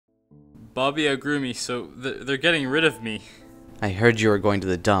Bobby outgrew me, so they're getting rid of me. I heard you were going to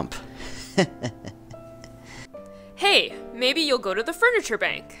the dump. Hey, maybe you'll go to the furniture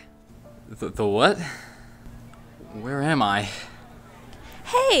bank. The what? Where am I?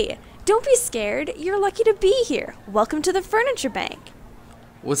 Hey, don't be scared. You're lucky to be here. Welcome to the furniture bank.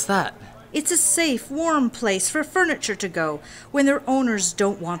 What's that? It's a safe, warm place for furniture to go when their owners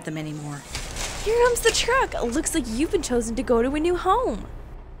don't want them anymore. Here comes the truck. Looks like you've been chosen to go to a new home.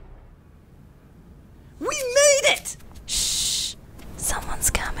 We made it! Shh. Someone's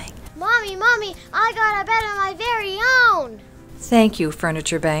coming. Mommy, I got a bed of my very own! Thank you,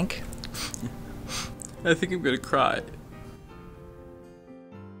 Furniture Bank. I think I'm gonna cry.